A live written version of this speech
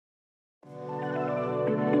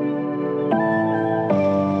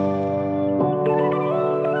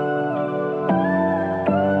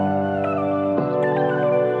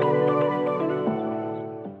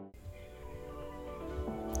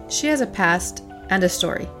She has a past and a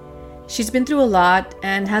story. She's been through a lot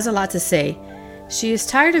and has a lot to say. She is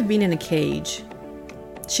tired of being in a cage.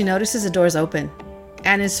 She notices the doors open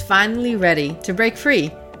and is finally ready to break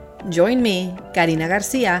free. Join me, Karina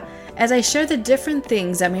Garcia, as I share the different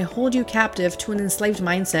things that may hold you captive to an enslaved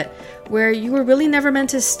mindset where you were really never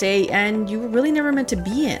meant to stay and you were really never meant to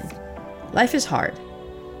be in. Life is hard.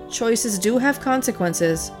 Choices do have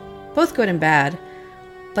consequences, both good and bad,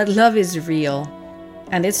 but love is real,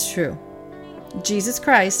 and it's true. Jesus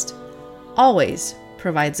Christ always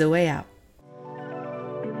provides a way out.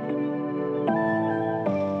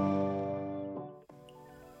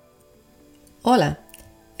 Hola,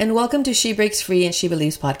 and welcome to She Breaks Free and She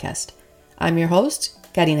Believes podcast. I'm your host,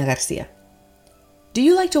 Karina Garcia. Do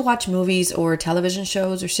you like to watch movies or television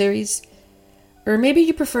shows or series? Or maybe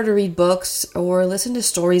you prefer to read books or listen to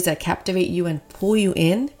stories that captivate you and pull you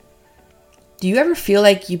in? Do you ever feel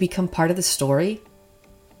like you become part of the story?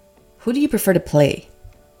 Who do you prefer to play?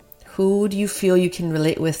 Who do you feel you can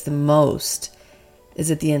relate with the most? Is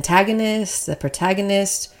it the antagonist, the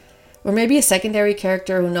protagonist, or maybe a secondary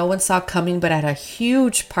character who no one saw coming but had a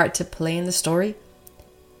huge part to play in the story?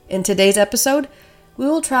 In today's episode, we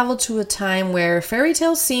will travel to a time where fairy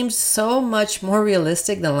tales seemed so much more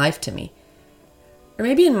realistic than life to me. Or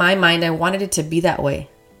maybe in my mind, I wanted it to be that way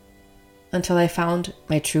until I found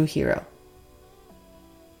my true hero.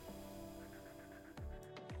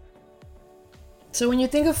 So when you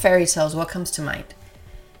think of fairy tales, what comes to mind?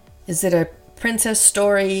 Is it a princess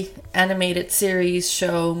story, animated series,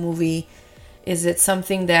 show, movie? Is it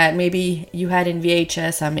something that maybe you had in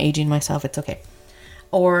VHS? I'm aging myself, it's okay.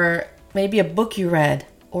 Or maybe a book you read,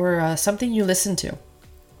 or something you listened to.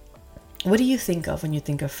 What do you think of when you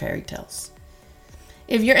think of fairy tales?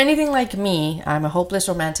 If you're anything like me, I'm a hopeless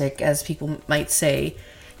romantic, as people might say.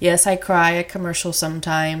 Yes, I cry at commercials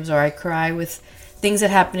sometimes, or I cry with things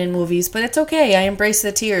that happen in movies, but it's okay. I embrace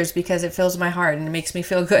the tears because it fills my heart and it makes me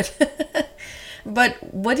feel good. But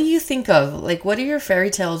what do you think of? Like, what are your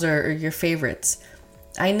fairy tales or your favorites?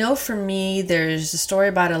 I know for me, there's a story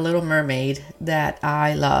about a little mermaid that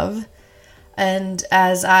I love. And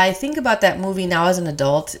as I think about that movie now as an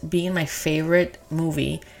adult, being my favorite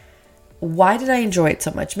movie, why did I enjoy it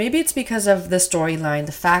so much? Maybe it's because of the storyline,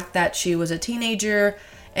 the fact that she was a teenager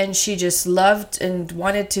and she just loved and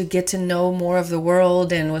wanted to get to know more of the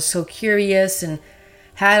world and was so curious and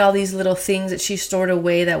had all these little things that she stored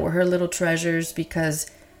away that were her little treasures because,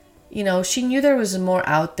 you know, she knew there was more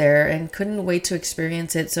out there and couldn't wait to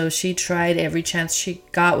experience it. So she tried every chance she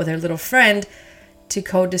got with her little friend to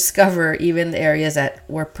co-discover even the areas that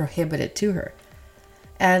were prohibited to her.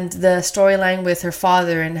 And the storyline with her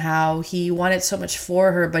father and how he wanted so much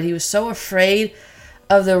for her, but he was so afraid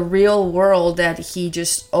of the real world that he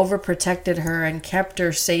just overprotected her and kept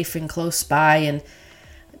her safe and close by and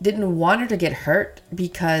didn't want her to get hurt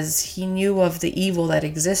because he knew of the evil that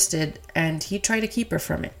existed and he tried to keep her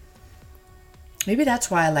from it. Maybe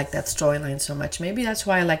that's why I like that storyline so much. Maybe that's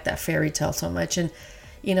why I like that fairy tale so much. And,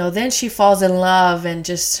 you know, then she falls in love and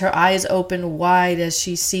just her eyes open wide as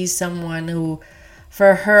she sees someone who,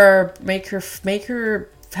 for her, make her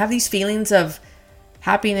have these feelings of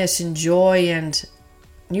happiness and joy and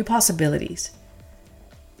new possibilities.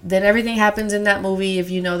 Then everything happens in that movie. If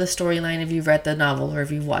you know the storyline, if you've read the novel or if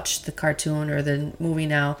you've watched the cartoon or the movie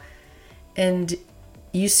now, and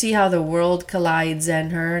you see how the world collides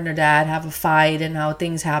and her dad have a fight and how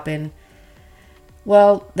things happen.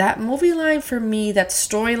 Well, that movie line for me, that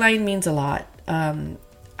storyline means a lot.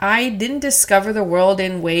 I didn't discover the world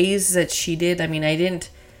in ways that she did. I mean, I didn't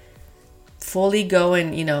fully go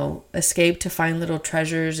and, you know, escape to find little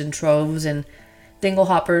treasures and troves and dingle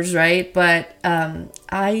hoppers, right? But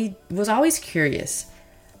I was always curious.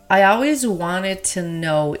 I always wanted to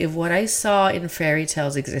know if what I saw in fairy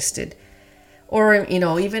tales existed. Or, you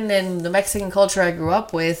know, even in the Mexican culture I grew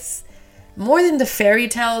up with, more than the fairy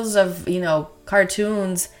tales of, you know,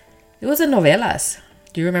 cartoons, it was the novelas.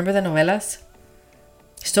 Do you remember the novelas?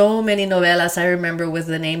 So many novelas I remember with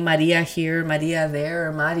the name Maria here, Maria there,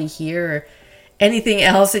 or Mari here, or anything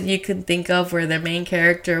else that you could think of where the main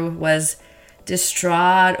character was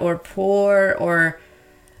distraught or poor or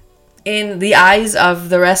in the eyes of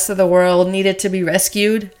the rest of the world needed to be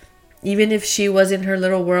rescued, even if she was in her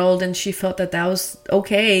little world and she felt that was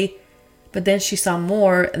okay. But then she saw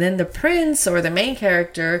more, and then the prince or the main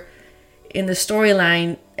character in the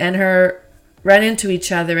storyline and her ran into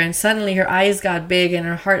each other, and suddenly her eyes got big and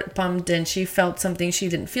her heart pumped and she felt something she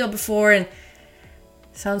didn't feel before. And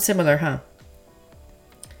sounds similar, huh?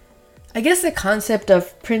 I guess the concept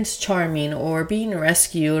of Prince Charming or being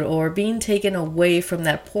rescued or being taken away from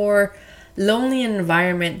that poor, lonely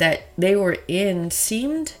environment that they were in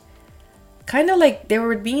seemed kind of like they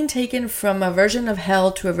were being taken from a version of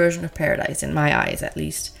hell to a version of paradise, in my eyes at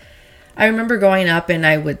least. I remember growing up and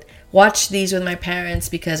I would watch these with my parents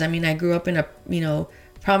because, I mean, I grew up in a,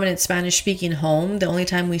 prominent Spanish speaking home. The only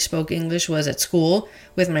time we spoke English was at school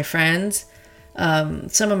with my friends,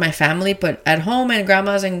 some of my family, but at home and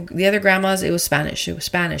grandma's and the other grandmas, it was Spanish.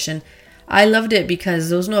 And I loved it because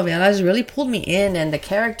those novelas really pulled me in, and the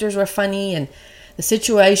characters were funny, and the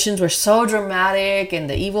situations were so dramatic, and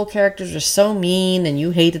the evil characters were so mean, and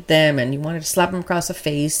you hated them and you wanted to slap them across the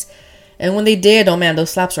face. And when they did, oh man,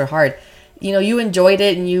 those slaps were hard. You enjoyed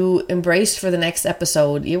it and you embraced for the next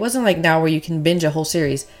episode. It wasn't like now where you can binge a whole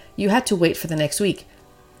series. You had to wait for the next week.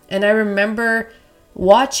 And I remember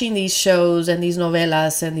watching these shows and these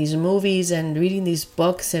novelas and these movies and reading these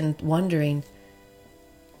books and wondering,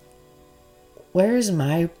 where is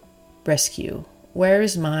my rescue? Where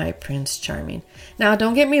is my Prince Charming? Now,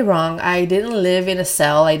 don't get me wrong. I didn't live in a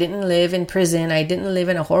cell. I didn't live in prison. I didn't live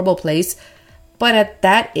in a horrible place. But at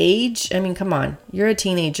that age, I mean, come on, you're a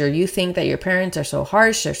teenager. You think that your parents are so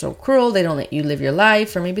harsh, they're so cruel, they don't let you live your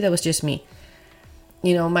life. Or maybe that was just me.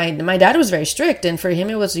 My dad was very strict. And for him,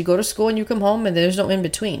 it was you go to school and you come home and there's no in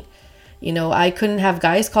between. I couldn't have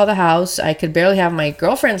guys call the house. I could barely have my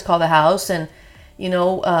girlfriends call the house. And,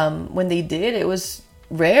 when they did, it was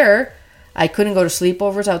rare. I couldn't go to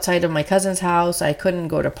sleepovers outside of my cousin's house. I couldn't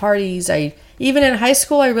go to parties. Even in high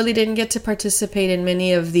school, I really didn't get to participate in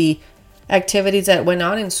many of the activities that went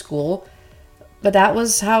on in school. But that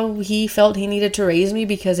was how he felt he needed to raise me,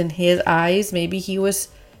 because in his eyes, maybe he was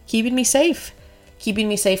keeping me safe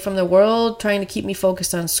from the world, trying to keep me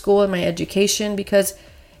focused on school and my education, because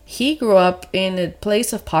he grew up in a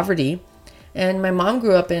place of poverty and my mom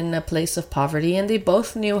grew up in a place of poverty, and they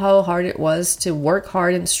both knew how hard it was to work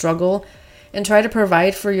hard and struggle and try to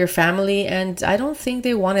provide for your family. And I don't think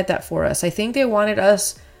they wanted that for us. I think they wanted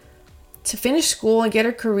us to finish school and get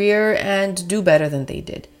a career and do better than they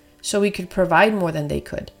did, so we could provide more than they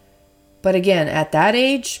could. But again, at that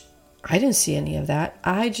age, I didn't see any of that.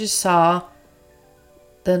 I just saw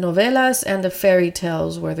the novelas and the fairy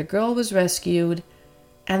tales where the girl was rescued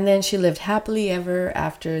and then she lived happily ever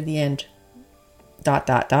after the end. ...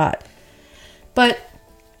 But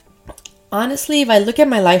honestly, if I look at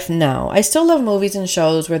my life now, I still love movies and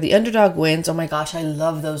shows where the underdog wins. Oh my gosh, I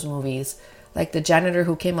love those movies. Like the janitor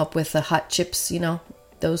who came up with the hot chips,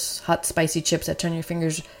 those hot spicy chips that turn your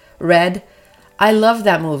fingers red. I love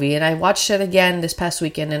that movie, and I watched it again this past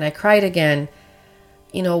weekend and I cried again.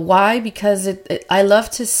 Why? Because I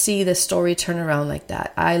love to see the story turn around like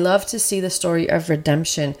that. I love to see the story of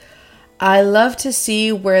redemption. I love to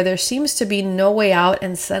see where there seems to be no way out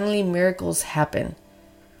and suddenly miracles happen.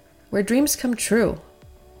 Where dreams come true.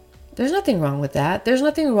 There's nothing wrong with that. There's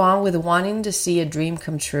nothing wrong with wanting to see a dream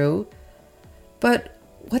come true. But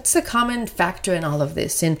what's the common factor in all of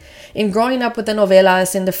this? In growing up with the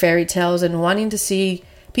novelas and the fairy tales and wanting to see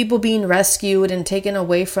people being rescued and taken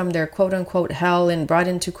away from their quote-unquote hell and brought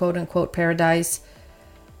into quote-unquote paradise,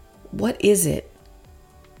 what is it?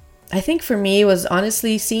 I think for me, it was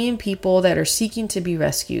honestly seeing people that are seeking to be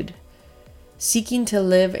rescued, seeking to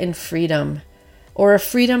live in freedom, or a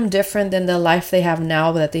freedom different than the life they have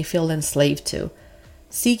now that they feel enslaved to.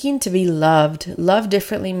 Seeking to be loved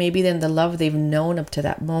differently maybe than the love they've known up to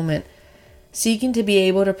that moment. Seeking to be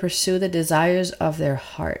able to pursue the desires of their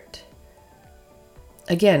heart.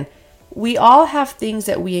 Again, we all have things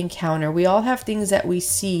that we encounter. We all have things that we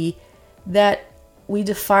see that we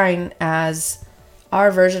define as our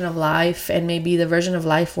version of life, and maybe the version of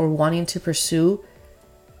life we're wanting to pursue.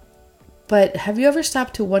 But have you ever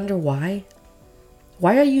stopped to wonder why?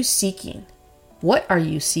 Why are you seeking? What are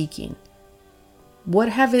you seeking? What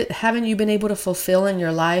haven't you been able to fulfill in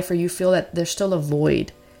your life, or you feel that there's still a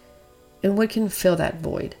void? And what can fill that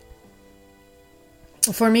void?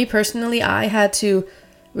 For me personally, I had to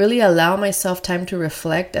really allow myself time to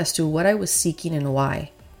reflect as to what I was seeking and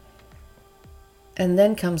why. And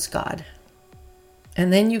then comes God.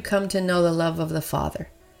 And then you come to know the love of the Father.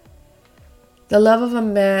 The love of a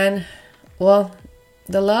man, the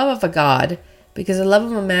love of a God, because the love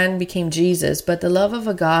of a man became Jesus, but the love of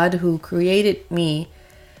a God who created me,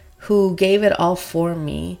 who gave it all for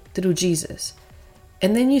me through Jesus.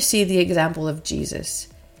 And then you see the example of Jesus.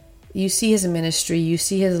 You see his ministry, you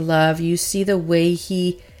see his love, you see the way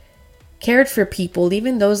he cared for people,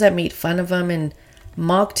 even those that made fun of him and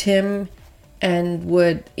mocked him and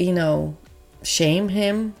would, shame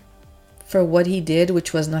him for what he did,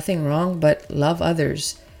 which was nothing wrong but love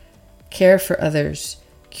others, care for others,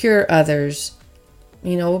 cure others.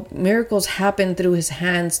 Miracles happen through his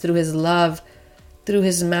hands, through his love, through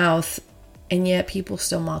his mouth, and yet people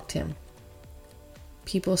still mocked him.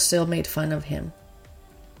 people still made fun of him.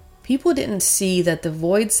 People didn't see that the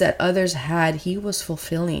voids that others had, he was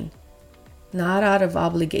fulfilling. Not out of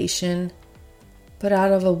obligation, but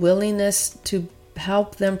out of a willingness to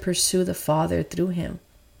help them pursue the Father through him.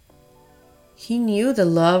 He knew the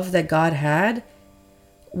love that God had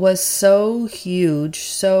was so huge,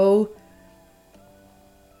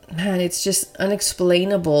 it's just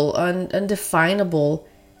unexplainable, undefinable.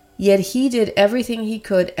 Yet he did everything he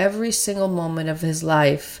could every single moment of his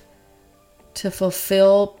life to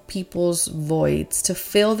fulfill people's voids, to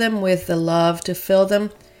fill them with the love, to fill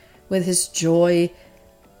them with his joy.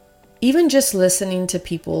 Even just listening to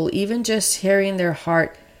people, even just hearing their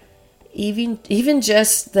heart, even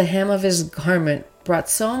just the hem of his garment brought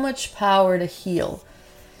so much power to heal.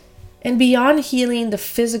 And beyond healing the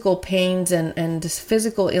physical pains and the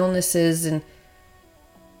physical illnesses, and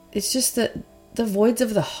it's just the voids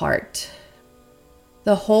of the heart,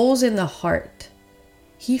 the holes in the heart,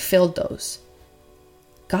 he filled those.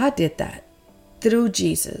 God did that through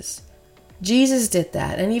Jesus. Jesus did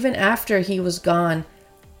that. And even after he was gone,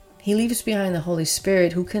 he leaves behind the Holy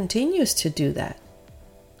Spirit who continues to do that.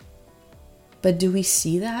 But do we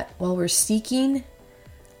see that while we're seeking,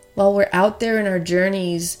 while we're out there in our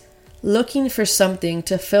journeys, looking for something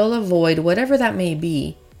to fill a void, whatever that may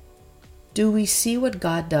be? Do we see what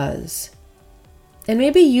God does? And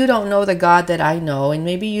maybe you don't know the God that I know, and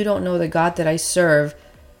maybe you don't know the God that I serve.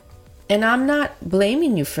 And I'm not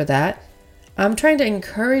blaming you for that. I'm trying to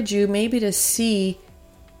encourage you maybe to see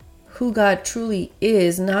who God truly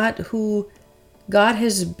is, not who God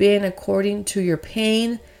has been according to your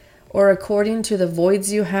pain or according to the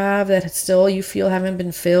voids you have that still you feel haven't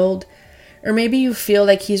been filled. Or maybe you feel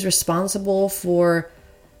like he's responsible for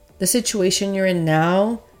the situation you're in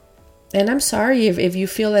now. And I'm sorry if you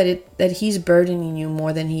feel that he's burdening you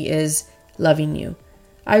more than he is loving you.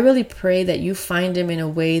 I really pray that you find him in a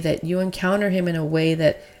way, that you encounter him in a way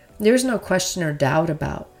that there's no question or doubt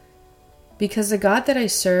about. Because the God that I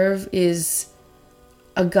serve is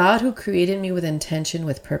a God who created me with intention,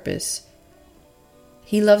 with purpose.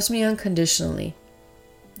 He loves me unconditionally.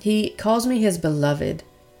 He calls me his beloved.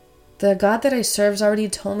 The God that I serve has already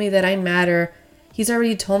told me that I matter. He's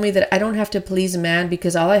already told me that I don't have to please man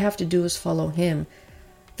because all I have to do is follow him.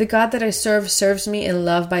 The God that I serve serves me in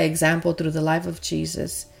love by example through the life of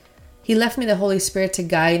Jesus. He left me the Holy Spirit to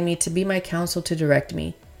guide me, to be my counsel, to direct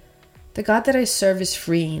me. The God that I serve is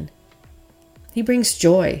freeing. He brings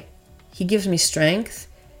joy. He gives me strength.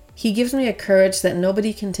 He gives me a courage that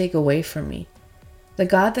nobody can take away from me. The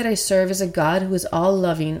God that I serve is a God who is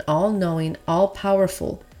all-loving, all-knowing,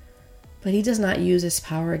 all-powerful, but he does not use his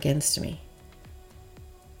power against me.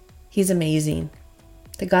 He's amazing.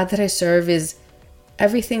 The God that I serve is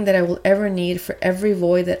everything that I will ever need for every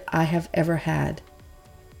void that I have ever had.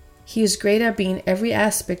 He is great at being every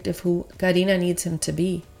aspect of who Karina needs him to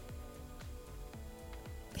be.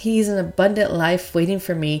 He's an abundant life waiting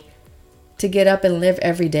for me to get up and live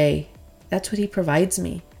every day. That's what he provides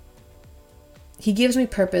me. He gives me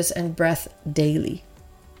purpose and breath daily.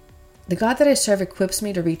 The God that I serve equips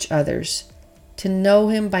me to reach others, to know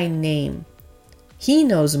him by name. He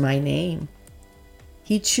knows my name.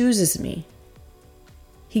 He chooses me.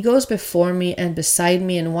 He goes before me and beside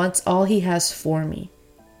me and wants all he has for me.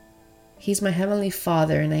 He's my Heavenly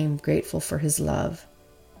Father, and I am grateful for his love.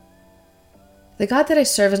 The God that I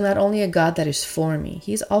serve is not only a God that is for me,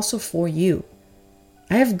 he's also for you.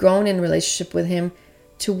 I have grown in relationship with him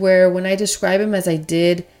to where when I describe him as I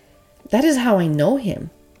did, that is how I know him.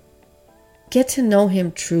 Get to know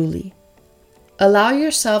him truly. Allow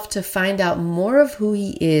yourself to find out more of who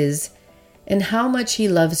he is and how much he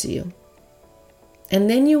loves you. And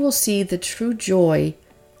then you will see the true joy,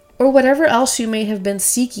 or whatever else you may have been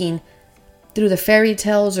seeking through the fairy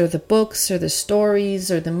tales or the books or the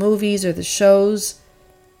stories or the movies or the shows.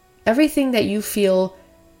 Everything that you feel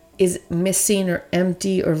is missing or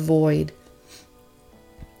empty or void.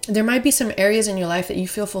 There might be some areas in your life that you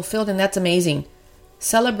feel fulfilled, and that's amazing.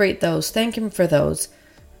 Celebrate those. Thank him for those.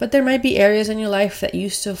 But there might be areas in your life that you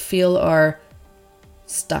still feel are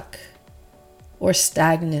stuck or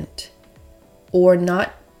stagnant or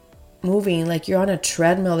not moving, like you're on a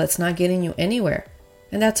treadmill that's not getting you anywhere.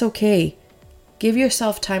 And that's okay. Give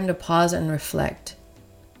yourself time to pause and reflect.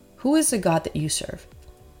 Who is the God that you serve?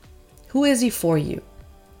 Who is he for you?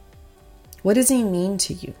 What does he mean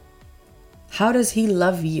to you? How does he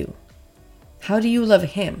love you? How do you love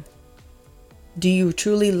him? Do you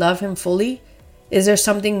truly love him fully? Is there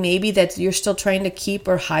something maybe that you're still trying to keep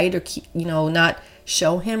or hide or keep, not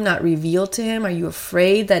show him, not reveal to him? Are you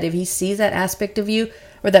afraid that if he sees that aspect of you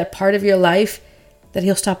or that part of your life, that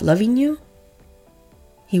he'll stop loving you?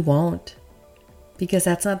 He won't. because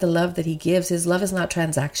that's not the love that he gives. His love is not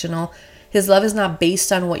transactional. His love is not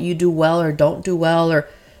based on what you do well or don't do well, or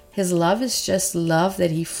his love is just love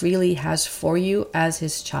that he freely has for you as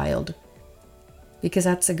his child. Because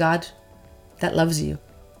that's a God that loves you.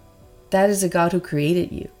 That is a God who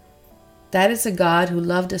created you. That is a God who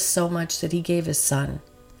loved us so much that he gave his son.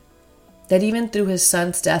 That even through his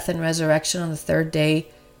son's death and resurrection on the third day,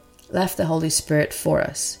 left the Holy Spirit for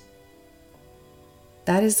us.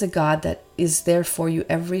 That is the God that is there for you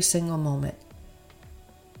every single moment.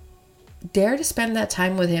 Dare to spend that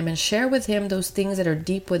time with him and share with him those things that are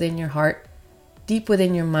deep within your heart, deep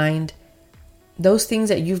within your mind, those things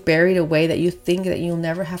that you've buried away that you think that you'll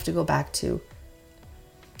never have to go back to.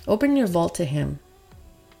 Open your vault to him.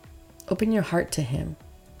 Open your heart to him.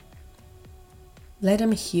 Let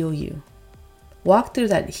him heal you. Walk through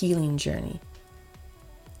that healing journey.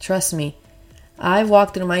 Trust me, I've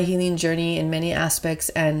walked through my healing journey in many aspects,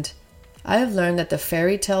 and I have learned that the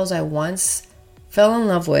fairy tales I once fell in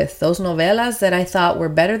love with, those novelas that I thought were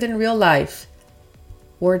better than real life,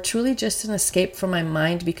 were truly just an escape from my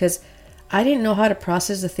mind because I didn't know how to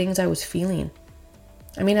process the things I was feeling.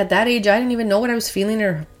 I mean, at that age, I didn't even know what I was feeling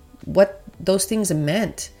or what those things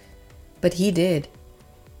meant, but he did.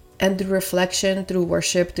 And through reflection, through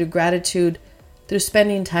worship, through gratitude, through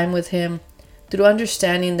spending time with him, through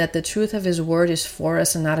understanding that the truth of his word is for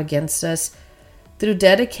us and not against us, through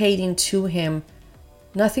dedicating to him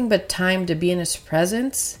nothing but time to be in his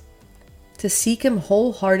presence, to seek him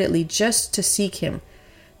wholeheartedly, just to seek him,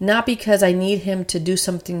 not because I need him to do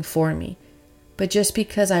something for me, but just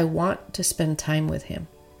because I want to spend time with him.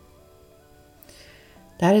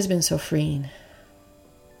 That has been so freeing.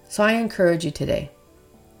 So I encourage you today,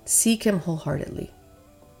 seek him wholeheartedly.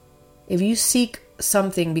 If you seek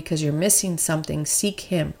something because you're missing something, seek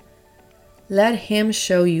him. Let him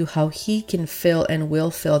show you how he can fill and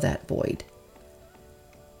will fill that void.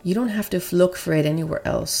 You don't have to look for it anywhere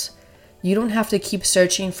else. You don't have to keep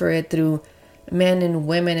searching for it through men and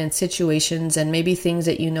women and situations and maybe things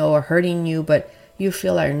that you know are hurting you, but you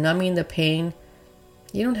feel are numbing the pain.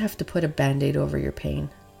 You don't have to put a band-aid over your pain.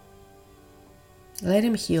 Let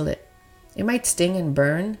him heal it. It might sting and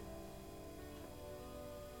burn,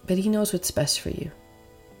 but he knows what's best for you.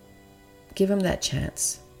 Give him that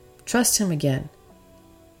chance. Trust him again.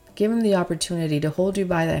 Give him the opportunity to hold you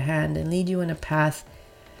by the hand and lead you in a path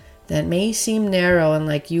that may seem narrow and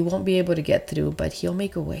like you won't be able to get through, but he'll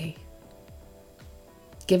make a way.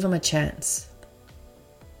 Give him a chance.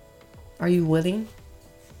 Are you willing?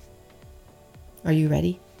 Are you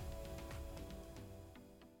ready?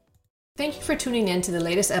 Thank you for tuning in to the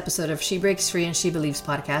latest episode of She Breaks Free and She Believes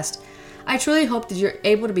podcast. I truly hope that you're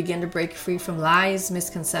able to begin to break free from lies,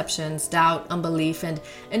 misconceptions, doubt, unbelief, and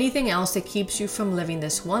anything else that keeps you from living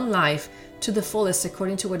this one life to the fullest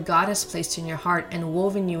according to what God has placed in your heart and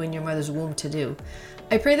woven you in your mother's womb to do.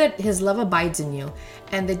 I pray that his love abides in you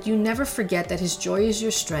and that you never forget that his joy is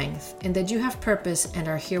your strength and that you have purpose and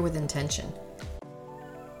are here with intention.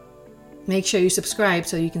 Make sure you subscribe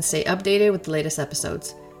so you can stay updated with the latest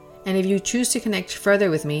episodes. And if you choose to connect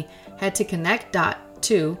further with me, head to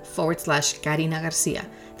connect.to/Karina Garcia.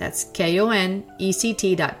 That's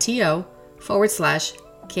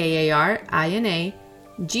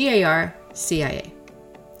KONECT.to/KARINAGARCIA.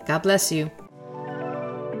 God bless you.